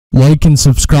Like and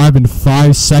subscribe in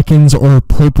 5 seconds or a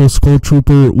purple skull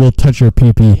trooper will touch your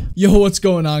pee-pee. Yo, what's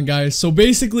going on, guys? So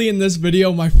basically in this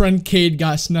video, my friend Cade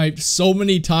got sniped so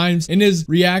many times and his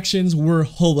reactions were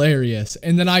hilarious.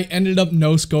 And then I ended up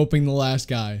no-scoping the last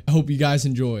guy. I hope you guys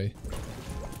enjoy.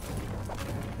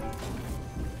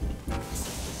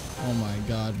 Oh my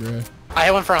god, bro. I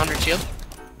hit one for 100 shield.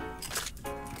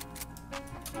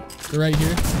 They're right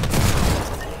here.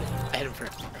 I hit him for...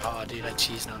 Oh, dude, I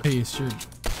cheesed on him. Hey, sure.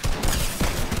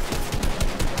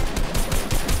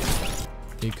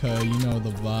 Because you know the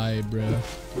vibe, bro.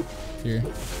 Here,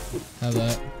 have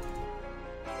that.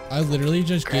 I literally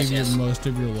just gave you most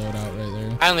of your loadout right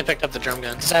there. I only picked up the drum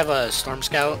gun because I have a storm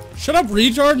scout. Shut up,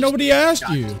 retard! Nobody asked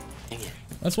you. Dang it.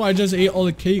 That's why I just ate all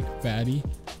the cake, fatty.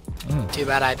 Oh. Too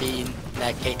bad I beat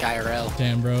that cake IRL.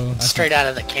 Damn, bro. Straight out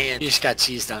of the can. You just got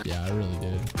cheesed on. Yeah, I really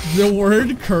did. The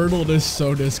word curdled is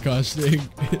so disgusting.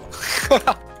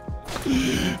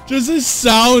 Just it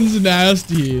sounds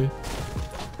nasty.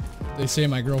 They say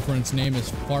my girlfriend's name is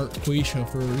Fart Quisha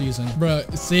for a reason.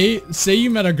 Bruh, say you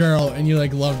met a girl and you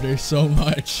like loved her so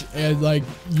much and like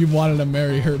you wanted to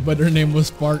marry her, but her name was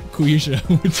Fart Quisha.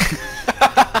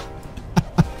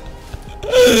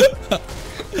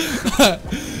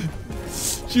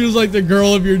 She was like the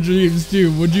girl of your dreams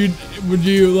too. Would you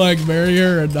like marry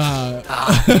her or not?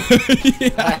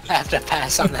 Yeah. I have to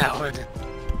pass on that one.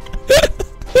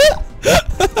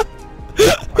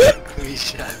 Fart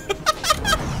Quisha.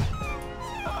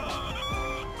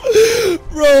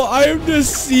 Bro, I am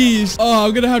deceased. Oh,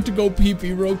 I'm gonna have to go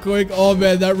pee-pee real quick. Oh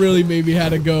man, that really made me had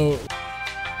to go.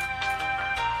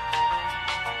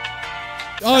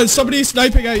 Oh, somebody's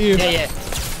sniping at you. Yeah.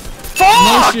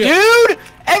 Fuck, no, dude!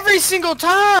 Every single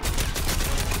time!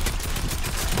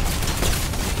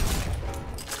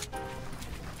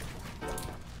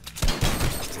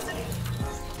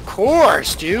 Of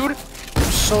course, dude! I'm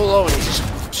so low and he's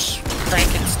just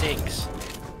cranking stinks.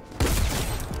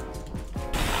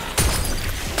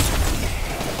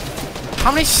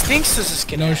 How many stinks does this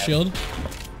get? No shield.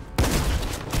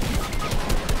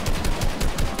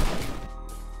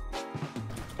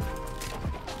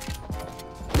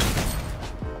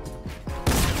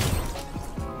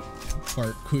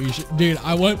 Fart Quisha. Dude,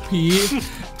 I went pee.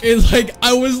 It's like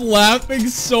I was laughing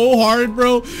so hard,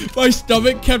 bro. My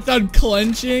stomach kept on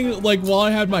clenching like while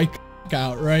I had my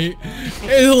out, right?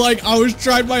 And like I was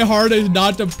trying my hardest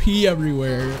not to pee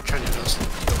everywhere. I'm trying to nose.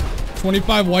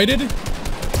 25 whited.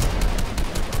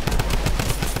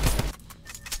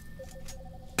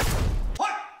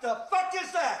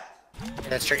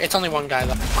 That's true. It's only one guy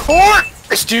left. Of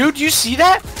course, dude. You see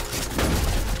that?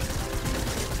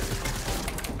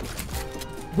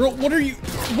 Bro, what are you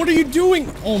doing?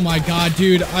 Oh my god,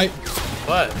 dude.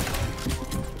 What?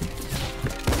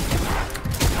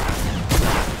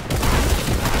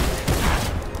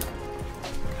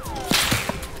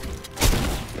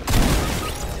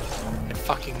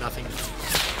 Fucking nothing. What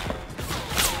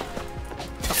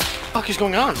the fuck is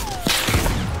going on?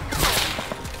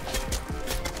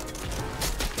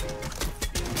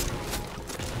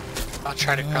 I'll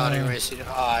try to crowd anyway, so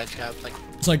oh, I got like...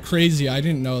 It's like crazy, I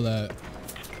didn't know that.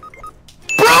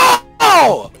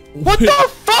 BRO! What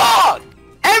the fuck?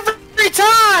 Every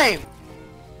time!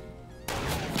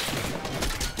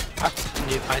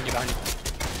 Behind you.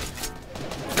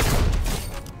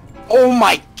 Oh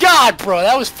my god, bro,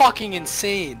 that was fucking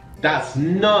insane. That's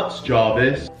nuts,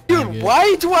 Jarvis. Dude,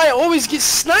 why do I always get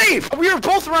sniped? We were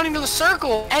both running to the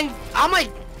circle, and I'm like...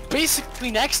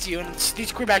 basically next to you, and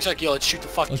these queerbacks are like, yo, let's shoot the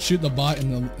fuck. Let's shoot the bot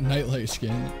in the nightlight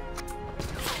skin.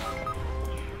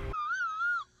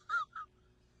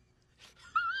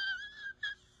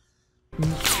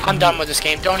 I'm done with this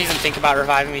game. Don't even think about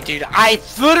reviving me, dude. I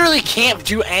literally can't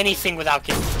do anything without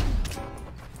getting...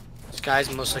 This guy's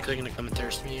most likely gonna come and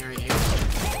thirst me right here.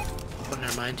 Oh,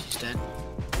 never mind. He's dead.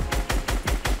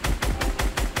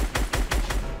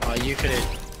 Oh, you could've...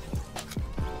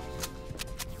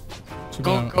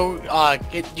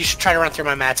 You should try to run through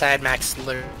my mats. I had max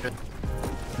literally.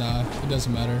 Nah, it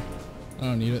doesn't matter. I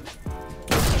don't need it.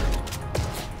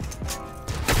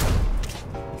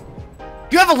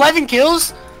 You have 11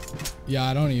 kills? Yeah,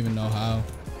 I don't even know how.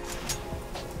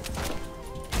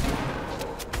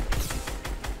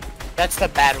 That's the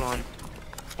bad one.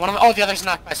 Oh, the other's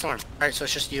knocked by storm. Alright, so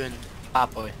it's just you and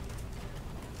Hot Boy.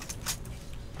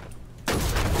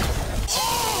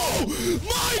 Oh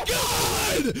my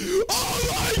god! Oh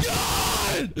my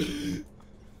god!